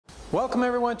Welcome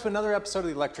everyone to another episode of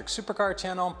the Electric Supercar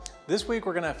channel. This week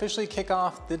we're going to officially kick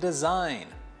off the design.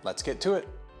 Let's get to it.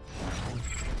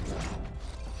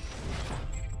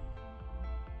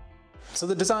 So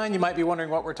the design, you might be wondering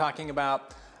what we're talking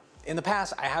about. In the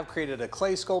past, I have created a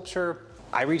clay sculpture.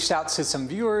 I reached out to some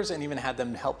viewers and even had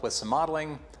them help with some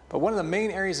modeling. But one of the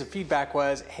main areas of feedback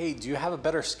was, hey, do you have a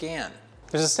better scan?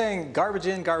 There's a saying, garbage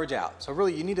in, garbage out. So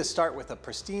really you need to start with a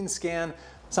pristine scan,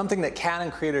 something that CAD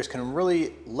and creators can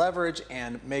really leverage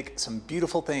and make some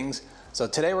beautiful things. So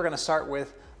today we're going to start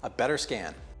with a better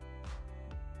scan.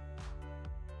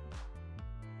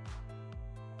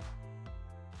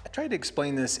 I tried to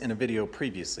explain this in a video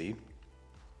previously.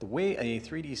 The way a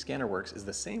 3D scanner works is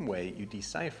the same way you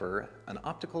decipher an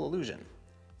optical illusion.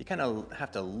 You kind of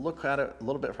have to look at it a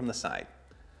little bit from the side.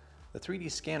 The 3D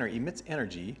scanner emits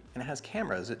energy and it has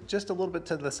cameras just a little bit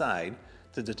to the side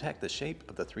to detect the shape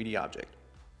of the 3D object.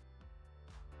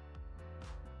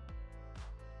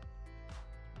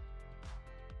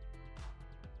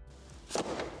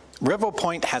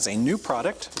 RevoPoint has a new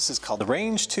product. This is called the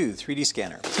Range 2 3D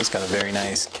scanner. It's got a very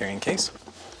nice carrying case.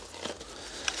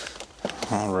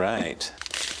 All right.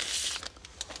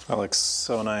 That looks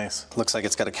so nice. Looks like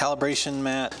it's got a calibration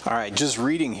mat. All right, just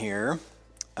reading here,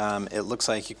 it looks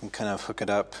like you can kind of hook it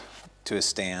up to a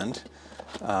stand.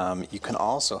 You can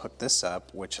also hook this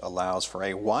up, which allows for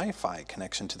a Wi-Fi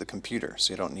connection to the computer,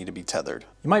 so you don't need to be tethered.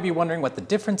 You might be wondering what the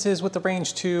difference is with the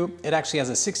Range 2. It actually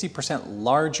has a 60%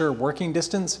 larger working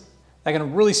distance. That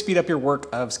can really speed up your work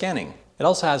of scanning. It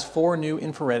also has 4 new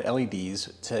infrared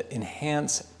LEDs to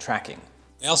enhance tracking.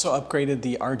 They also upgraded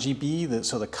the RGB,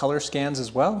 so the color scans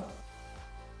as well.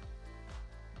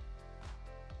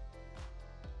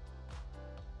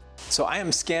 So I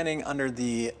am scanning under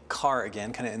the car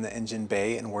again, kind of in the engine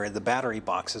bay and where the battery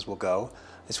boxes will go.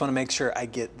 I just want to make sure I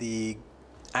get the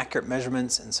accurate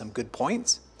measurements and some good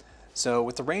points. So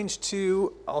with the Range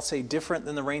 2, I'll say different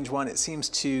than the Range 1. It seems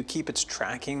to keep its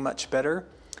tracking much better.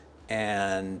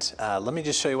 And let me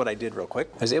just show you what I did real quick.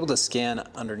 I was able to scan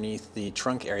underneath the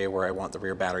trunk area where I want the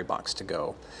rear battery box to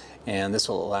go. And this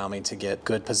will allow me to get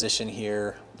good position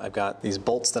here. I've got these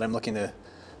bolts that I'm looking to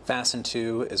fasten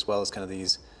to, as well as kind of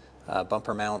these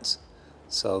bumper mounts.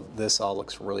 So this all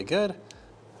looks really good.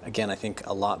 Again, I think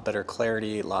a lot better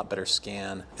clarity, a lot better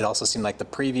scan. It also seemed like the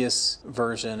previous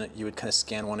version, you would kind of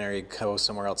scan one area, go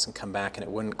somewhere else and come back and it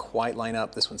wouldn't quite line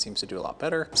up. This one seems to do a lot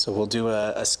better. So we'll do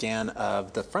a scan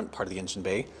of the front part of the engine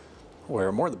bay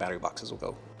where more of the battery boxes will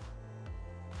go.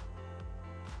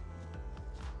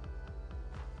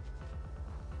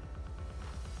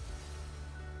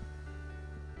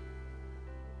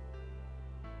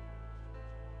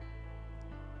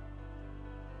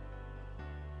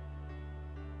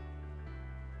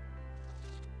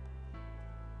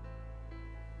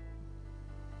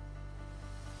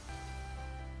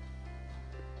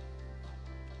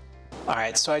 All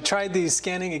right, so I tried the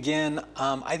scanning again.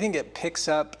 I think it picks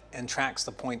up and tracks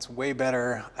the points way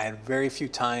better. I had very few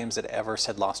times it ever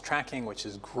said lost tracking, which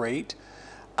is great.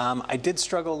 I did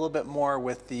struggle a little bit more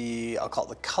with the, I'll call it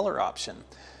the color option.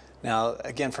 Now,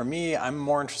 again, for me, I'm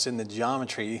more interested in the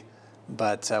geometry,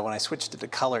 but when I switched it to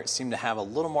color, it seemed to have a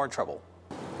little more trouble.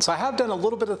 So I have done a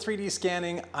little bit of 3D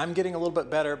scanning. I'm getting a little bit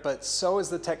better, but so is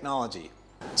the technology.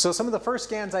 So some of the first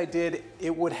scans I did,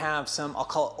 it would have some, I'll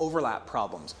call it overlap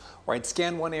problems, where I'd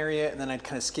scan one area and then I'd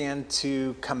kind of scan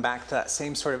to come back to that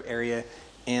same sort of area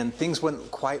and things wouldn't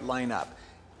quite line up.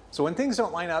 So when things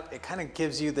don't line up, it kind of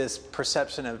gives you this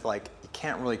perception of like, you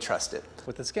can't really trust it.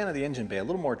 With the scan of the engine bay a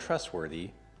little more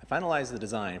trustworthy, I finalized the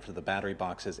design for the battery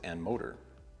boxes and motor.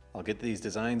 I'll get these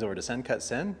designs over to Send Cut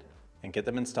Send and get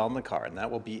them installed in the car, and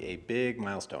that will be a big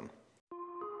milestone.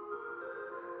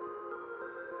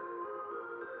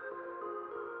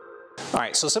 All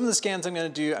right, so some of the scans I'm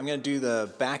going to do the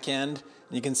back end.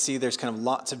 And you can see there's kind of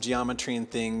lots of geometry and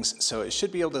things, so it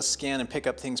should be able to scan and pick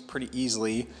up things pretty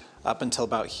easily up until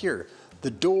about here. The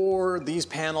door, these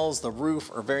panels, the roof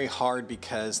are very hard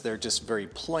because they're just very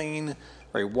plain,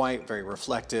 very white, very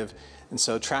reflective, and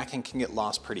so tracking can get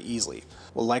lost pretty easily.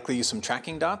 We'll likely use some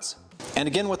tracking dots. And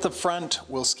again, with the front,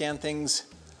 we'll scan things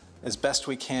as best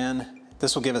we can.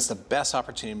 This will give us the best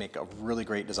opportunity to make a really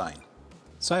great design.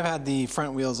 So I've had the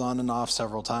front wheels on and off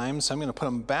several times, so I'm going to put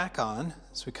them back on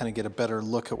so we kind of get a better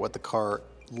look at what the car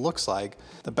looks like.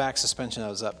 The back suspension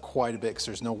was up quite a bit because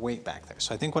there's no weight back there.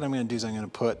 So I think what I'm going to do is I'm going to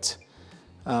put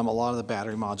a lot of the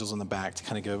battery modules on the back to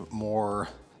kind of give more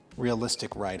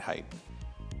realistic ride height.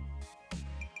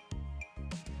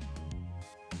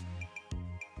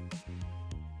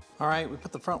 All right, we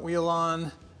put the front wheel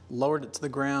on, lowered it to the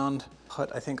ground,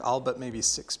 put I think all but maybe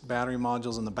 6 battery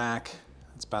modules in the back.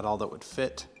 That's about all that would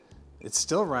fit. It's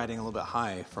still riding a little bit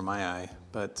high for my eye,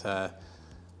 but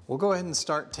we'll go ahead and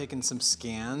start taking some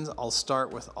scans. I'll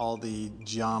start with all the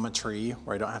geometry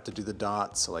where I don't have to do the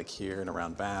dots, so like here and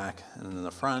around back and then in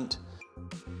the front.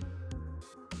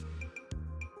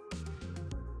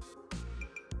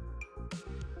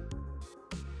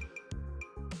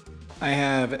 I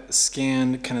have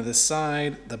scanned kind of this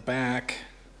side, the back,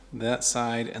 that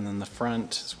side, and then the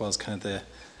front, as well as kind of the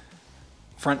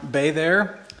front bay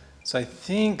there. So I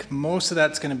think most of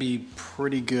that's gonna be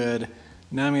pretty good.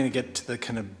 Now I'm gonna get to the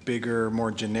kind of bigger,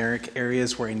 more generic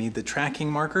areas where I need the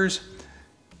tracking markers.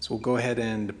 So we'll go ahead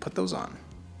and put those on.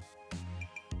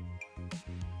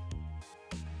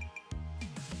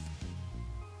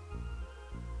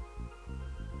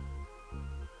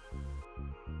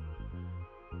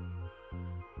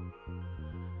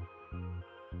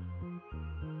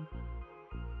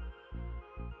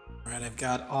 All right, I've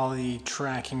got all the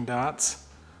tracking dots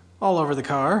all over the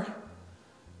car.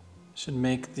 Should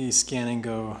make the scanning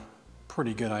go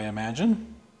pretty good, I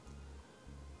imagine.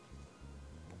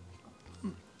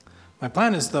 My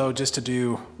plan is though just to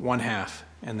do 1/2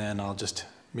 and then I'll just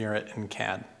mirror it in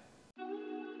CAD.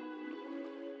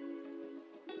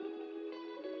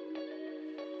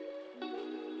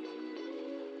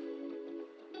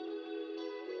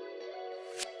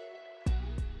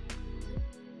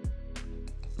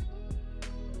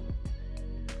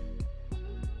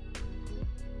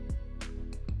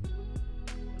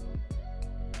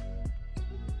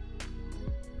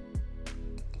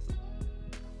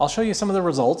 I'll show you some of the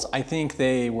results. I think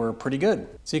they were pretty good.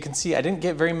 So you can see I didn't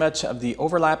get very much of the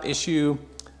overlap issue,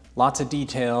 lots of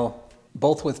detail,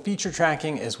 both with feature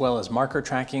tracking as well as marker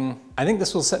tracking. I think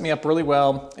this will set me up really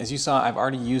well. As you saw, I've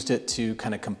already used it to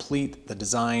kind of complete the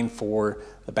design for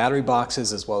the battery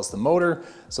boxes as well as the motor.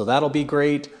 So that'll be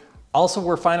great. Also,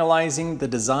 we're finalizing the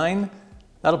design.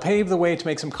 That'll pave the way to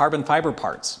make some carbon fiber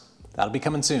parts. That'll be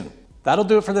coming soon. That'll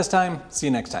do it for this time. See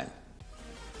you next time.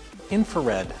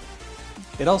 Infrared.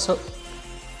 It also,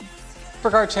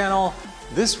 Supercar channel,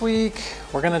 this week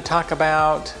we're gonna talk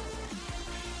about